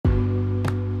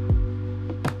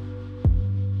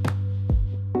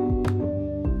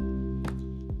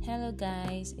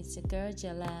guys, it's your girl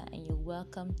Jella, and you're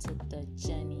welcome to The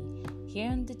Journey.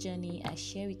 Here on The Journey, I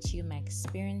share with you my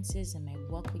experiences and my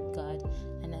walk with God,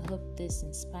 and I hope this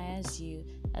inspires you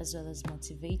as well as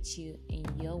motivates you in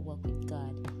your walk with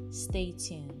God. Stay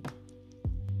tuned.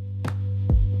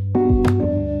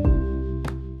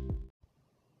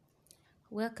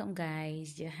 Welcome,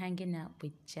 guys. You're hanging out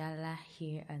with Jala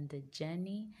here on The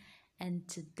Journey, and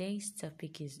today's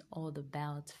topic is all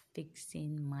about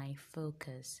fixing my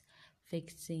focus,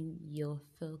 fixing your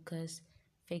focus,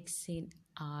 fixing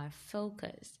our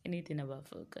focus, anything about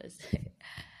focus.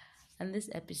 On this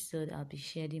episode, I'll be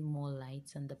shedding more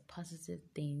light on the positive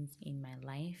things in my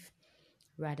life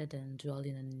rather than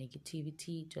dwelling on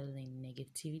negativity.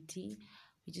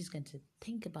 We're just going to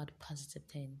think about the positive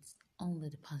things, only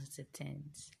the positive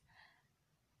things.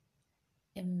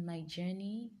 In my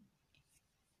journey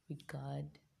with God,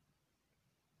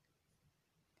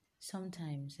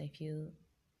 sometimes I feel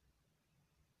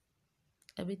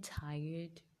a bit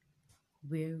tired,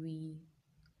 weary.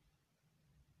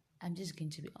 I'm just going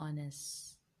to be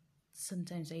honest.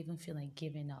 Sometimes I even feel like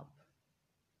giving up.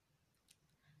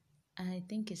 And I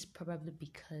think it's probably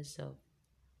because of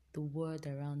the world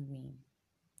around me,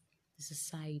 the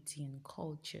society and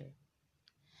culture,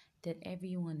 that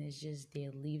everyone is just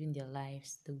there living their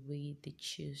lives the way they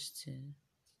choose to.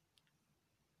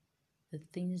 The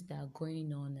things that are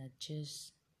going on are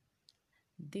just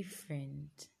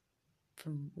different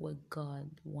from what God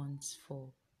wants for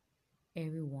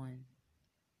everyone.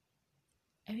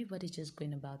 Everybody's just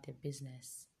going about their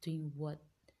business, doing what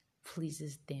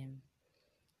pleases them.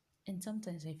 And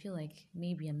sometimes I feel like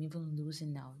maybe I'm even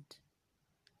losing out.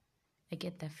 I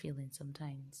get that feeling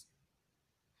sometimes.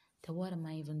 That what am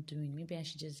I even doing? Maybe I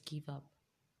should just give up.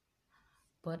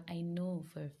 But I know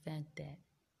for a fact that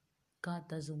God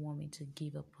doesn't want me to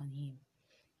give up on Him.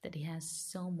 That He has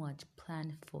so much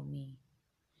planned for me.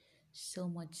 So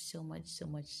much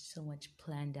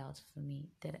planned out for me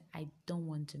that I don't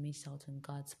want to miss out on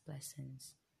God's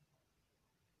blessings.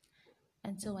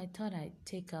 And so I thought I'd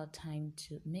take out time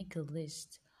to make a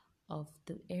list of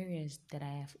the areas that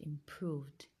I have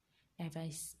improved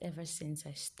ever since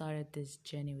I started this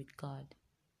journey with God.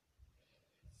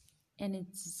 And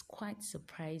it's quite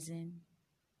surprising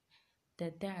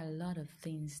that there are a lot of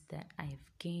things that I've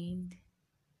gained,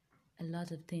 a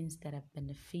lot of things that I've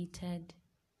benefited,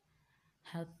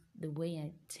 how the way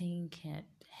I think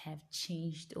have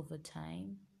changed over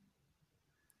time.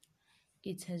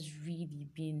 It has really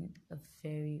been a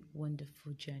very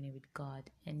wonderful journey with God,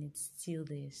 and it still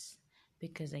is,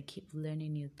 because I keep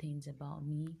learning new things about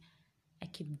me. I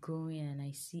keep growing, and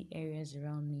I see areas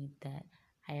around me that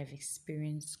I have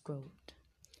experienced growth.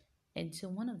 And so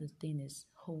one of the things is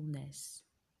wholeness.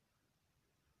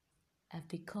 I've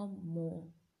become more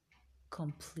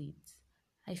complete.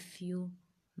 I feel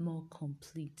more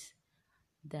complete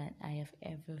than I have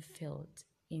ever felt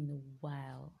in a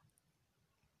while.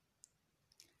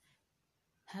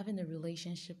 Having a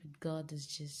relationship with God is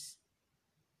just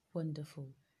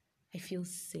wonderful. I feel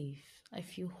safe. I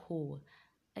feel whole.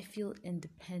 I feel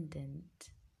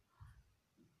independent.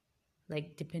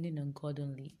 Like depending on God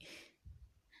only.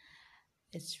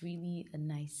 It's really a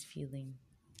nice feeling.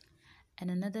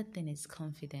 And another thing is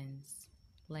confidence.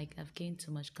 Like I've gained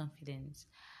too much confidence.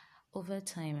 Over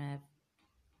time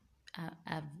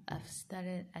I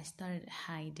started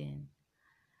hiding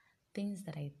things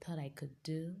that I thought I could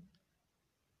do.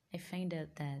 I find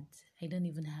out that I don't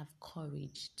even have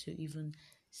courage to even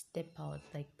step out,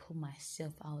 like put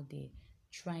myself out there,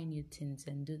 try new things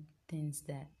and do things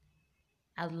that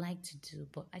I'd like to do,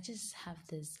 but I just have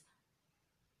this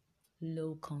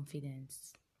low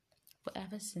confidence. But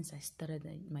ever since I started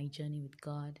my journey with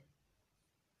God,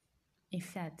 in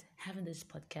fact, having this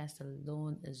podcast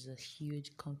alone is a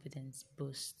huge confidence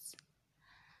boost.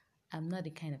 I'm not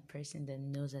the kind of person that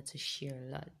knows how to share a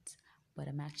lot, but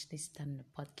I'm actually starting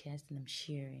a podcast and I'm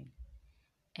sharing.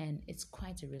 And it's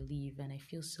quite a relief, and I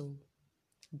feel so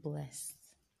blessed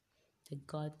that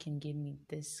God can give me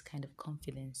this kind of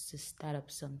confidence to start up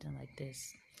something like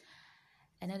this.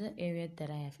 Another area that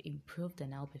I have improved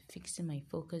and I'll be fixing my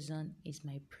focus on is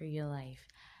my prayer life.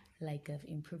 Like I've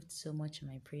improved so much in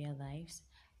my prayer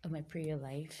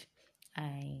life.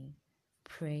 I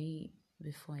pray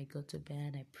before I go to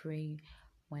bed. I pray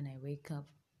when I wake up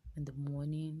in the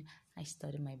morning. I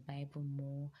study my Bible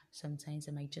more. Sometimes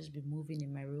I might just be moving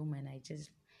in my room and I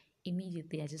just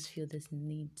feel this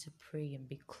need to pray and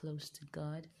be close to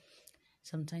God.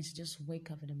 Sometimes I just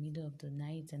wake up in the middle of the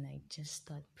night and I just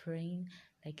start praying.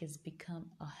 Like it's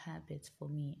become a habit for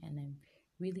me, and I'm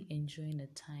really enjoying my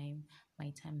time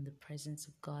in the presence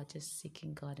of God, just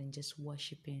seeking God and just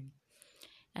worshiping.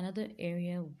 Another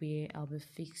area where I'll be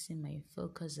fixing my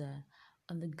focus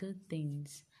on the good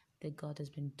things that God has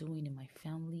been doing in my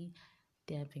family.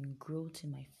 There have been growth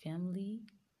in my family.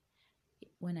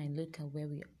 When I look at where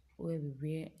we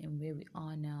were and where we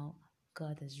are now,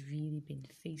 God has really been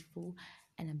faithful,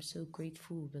 and I'm so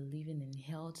grateful. We're living in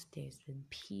health. There's been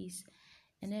peace,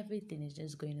 and everything is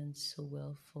just going on so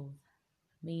well for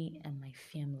me and my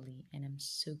family, and I'm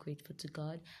so grateful to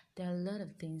God. There are a lot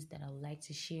of things that I would like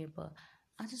to share, but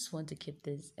I just want to keep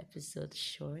this episode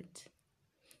short.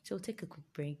 So we'll take a quick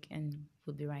break and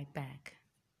we'll be right back.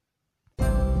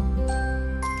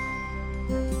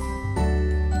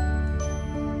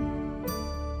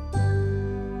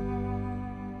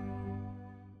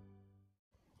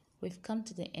 We've come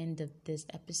to the end of this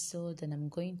episode, and I'm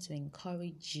going to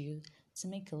encourage you to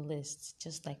make a list,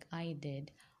 just like I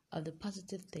did, of the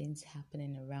positive things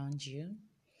happening around you.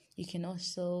 You can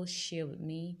also share with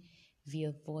me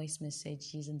via voice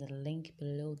message using the link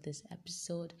below this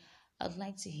episode. I'd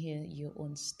like to hear your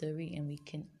own story, and we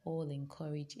can all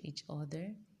encourage each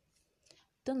other.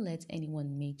 Don't let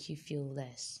anyone make you feel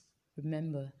less.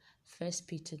 Remember, 1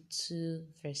 Peter 2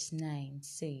 verse 9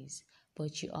 says,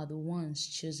 "But you are the ones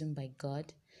chosen by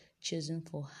God, chosen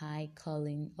for high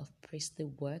calling of priestly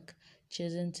work,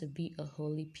 chosen to be a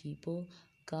holy people,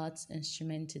 God's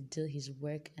instrument to do his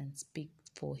work and speak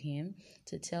for him,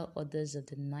 to tell others of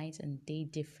the night and day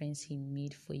difference he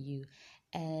made for you."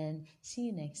 And see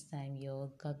you next time,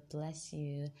 y'all. God bless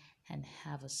you and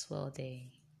have a swell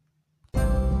day.